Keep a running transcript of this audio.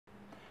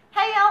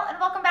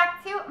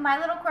my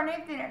little corner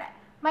of the internet.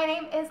 My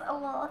name is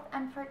Lilith,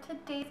 and for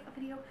today's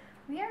video,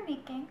 we are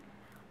making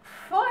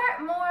 4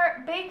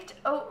 more baked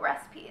oat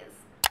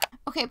recipes.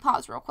 Okay,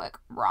 pause real quick.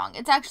 Wrong.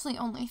 It's actually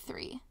only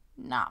 3,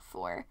 not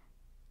 4.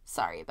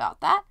 Sorry about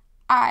that.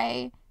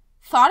 I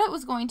thought it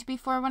was going to be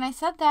 4 when I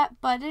said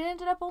that, but it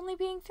ended up only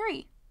being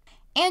 3.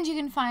 And you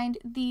can find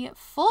the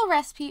full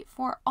recipe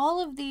for all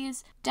of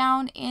these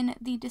down in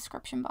the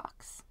description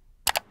box.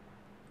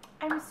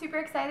 I'm super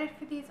excited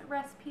for these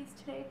recipes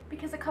today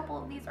because a couple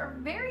of these are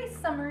very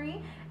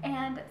summery,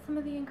 and some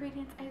of the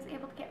ingredients I was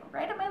able to get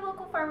right at my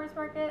local farmer's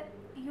market.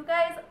 You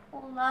guys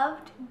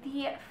loved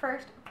the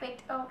first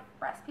baked oat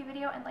recipe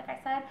video, and like I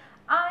said,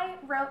 I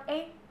wrote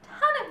a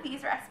ton of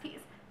these recipes.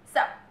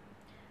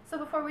 So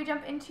before we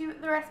jump into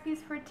the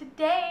recipes for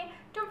today,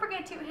 don't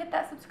forget to hit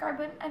that subscribe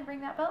button and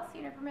ring that bell so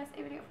you never miss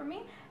a video from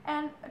me,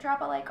 and drop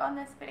a like on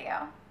this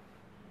video.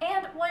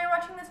 And while you're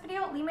watching this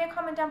video, leave me a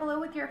comment down below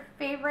with your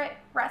favorite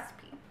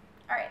recipe.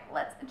 All right,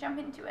 let's jump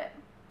into it.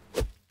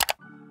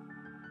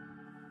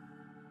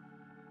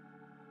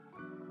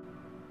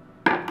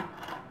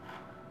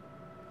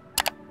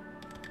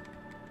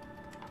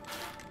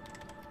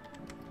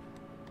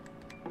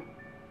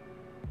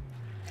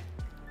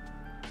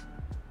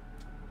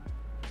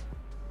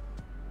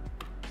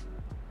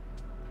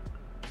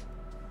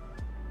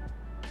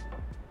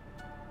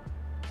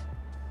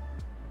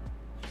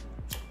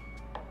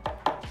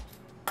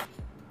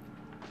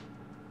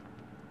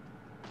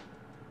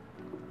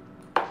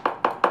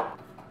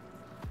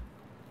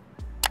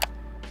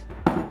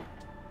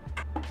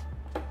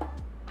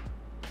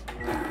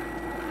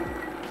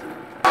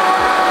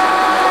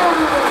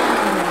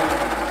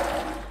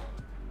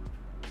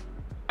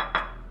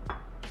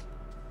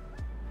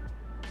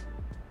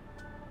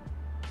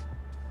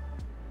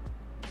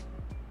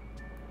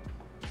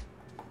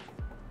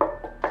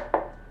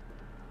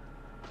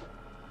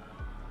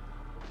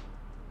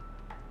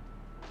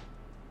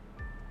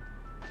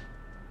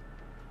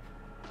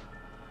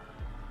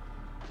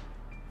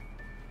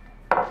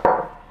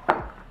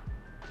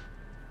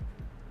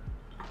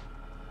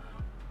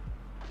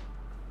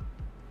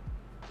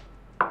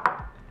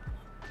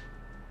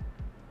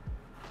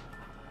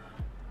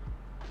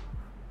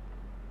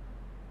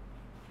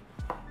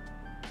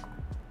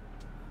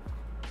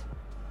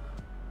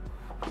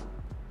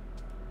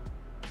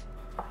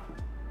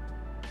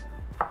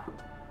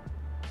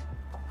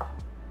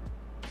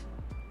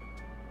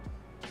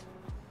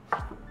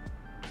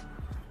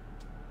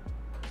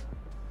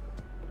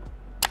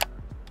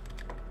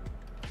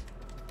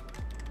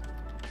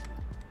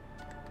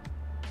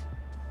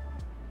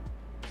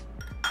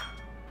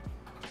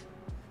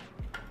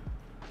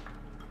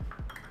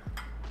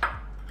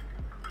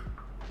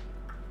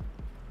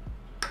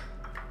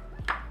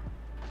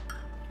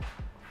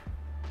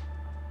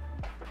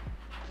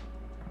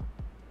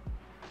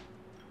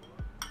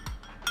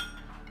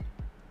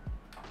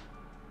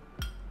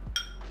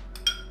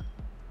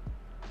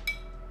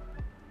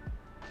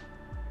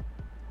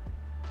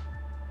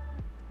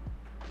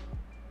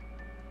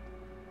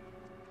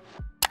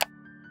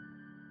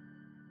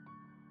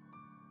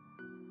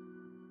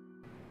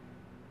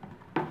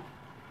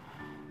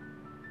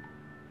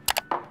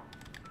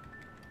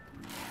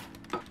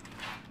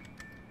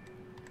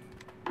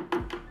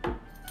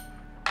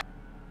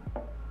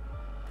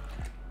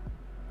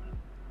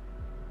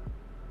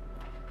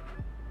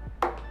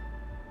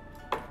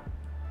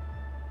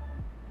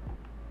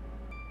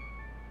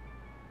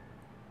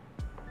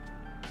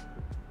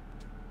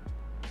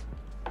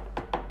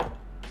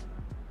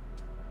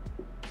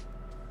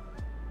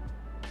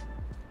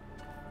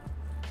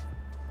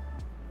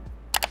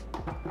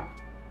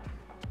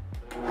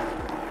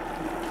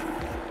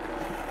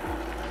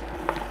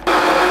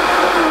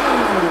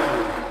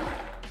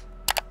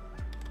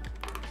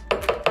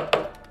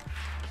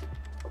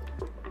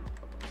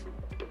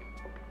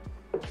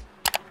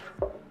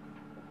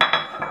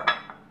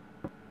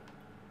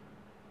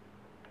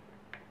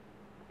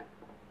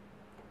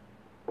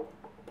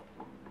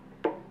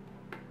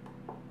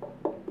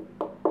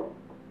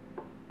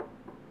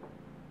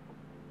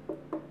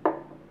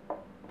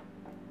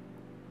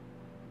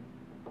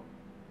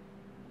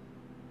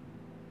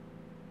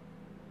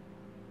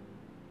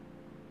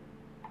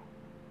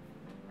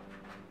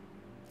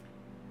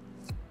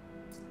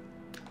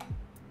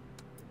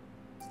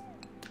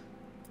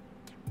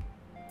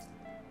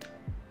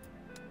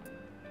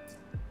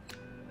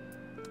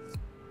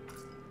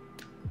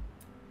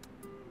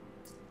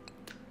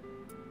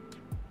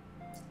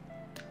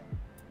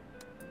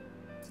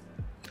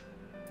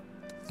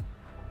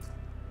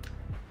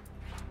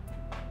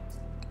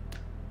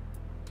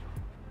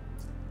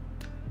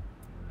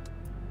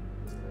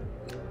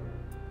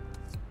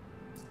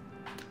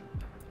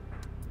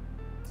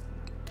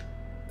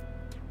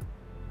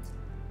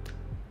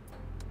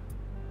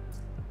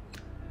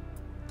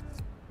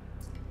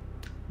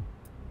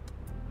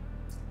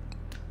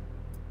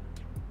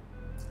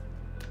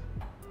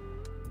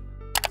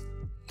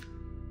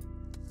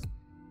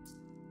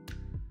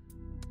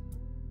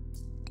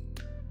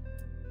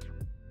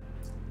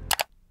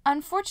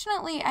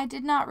 Unfortunately, I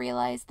did not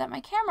realize that my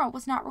camera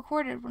was not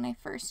recorded when I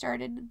first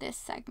started this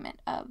segment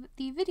of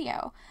the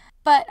video,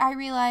 but I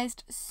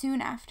realized soon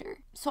after.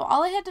 So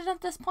all I had done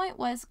at this point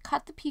was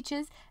cut the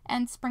peaches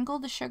and sprinkle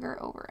the sugar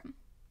over them.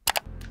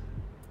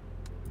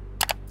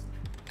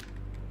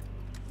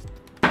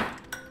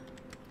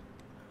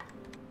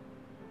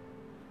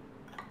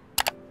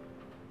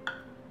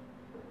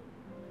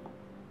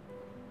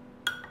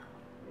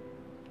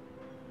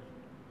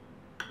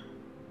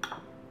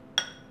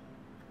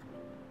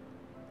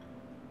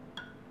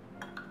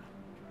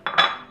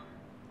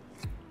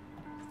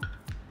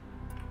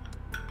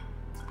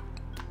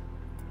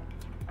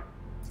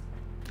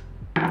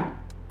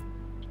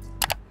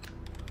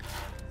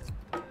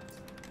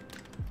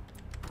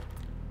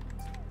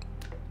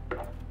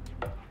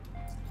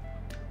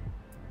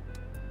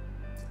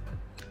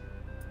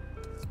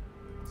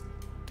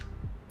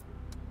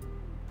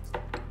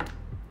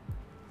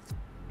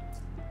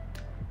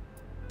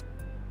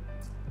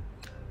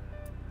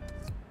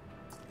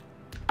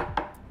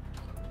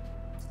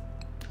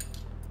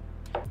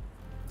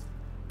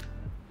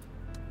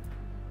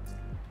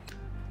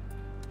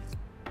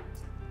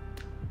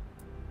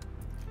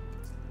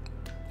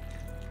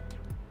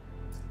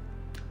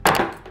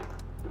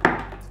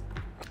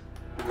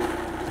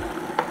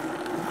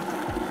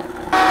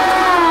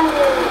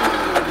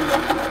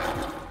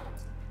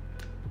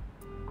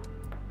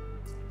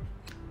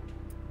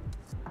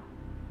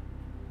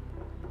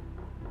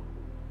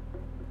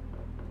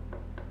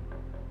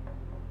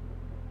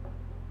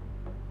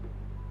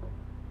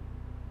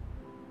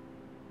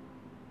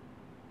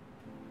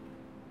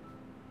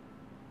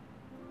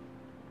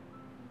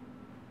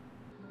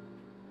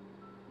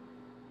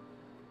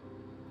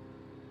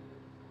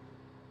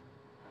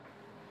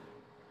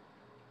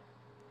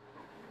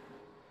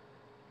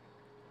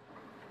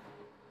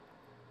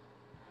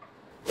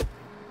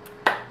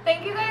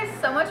 Thank you guys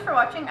so much for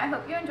watching. I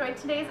hope you enjoyed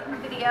today's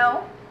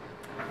video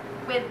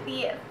with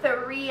the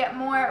 3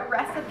 more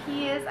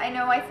recipes. I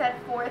know I said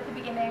 4 at the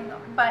beginning,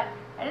 but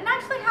I didn't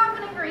actually have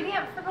an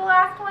ingredient for the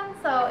last one,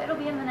 so it'll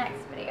be in the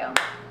next video,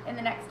 in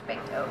the next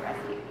baked oat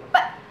recipe video.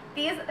 But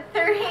these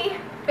 3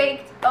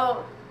 baked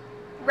oat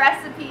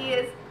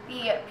recipes,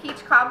 the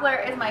peach cobbler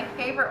is my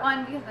favorite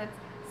one because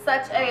it's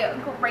such a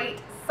great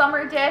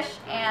summer dish,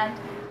 and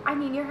I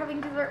mean, you're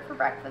having dessert for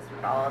breakfast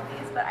with all of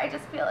these, but I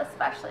just feel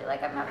especially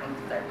like I'm having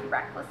dessert for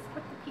breakfast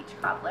with the peach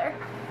cobbler,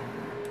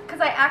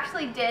 because I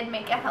actually did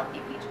make a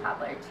healthy peach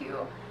cobbler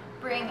to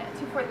bring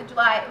to 4th of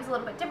July. It was a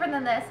little bit different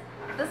than this.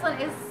 This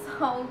one is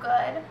so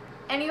good,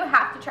 and you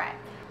have to try it.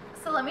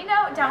 So let me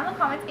know down in the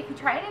comments if you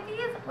try any of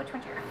these, which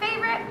one's your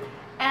favorite,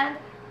 and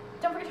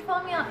don't forget to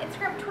follow me on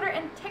Instagram, Twitter,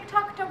 and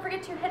TikTok. Don't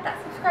forget to hit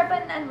that subscribe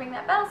button and ring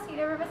that bell so you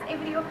never miss a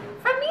video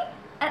from me,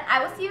 and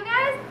I will see you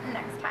guys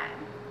next time.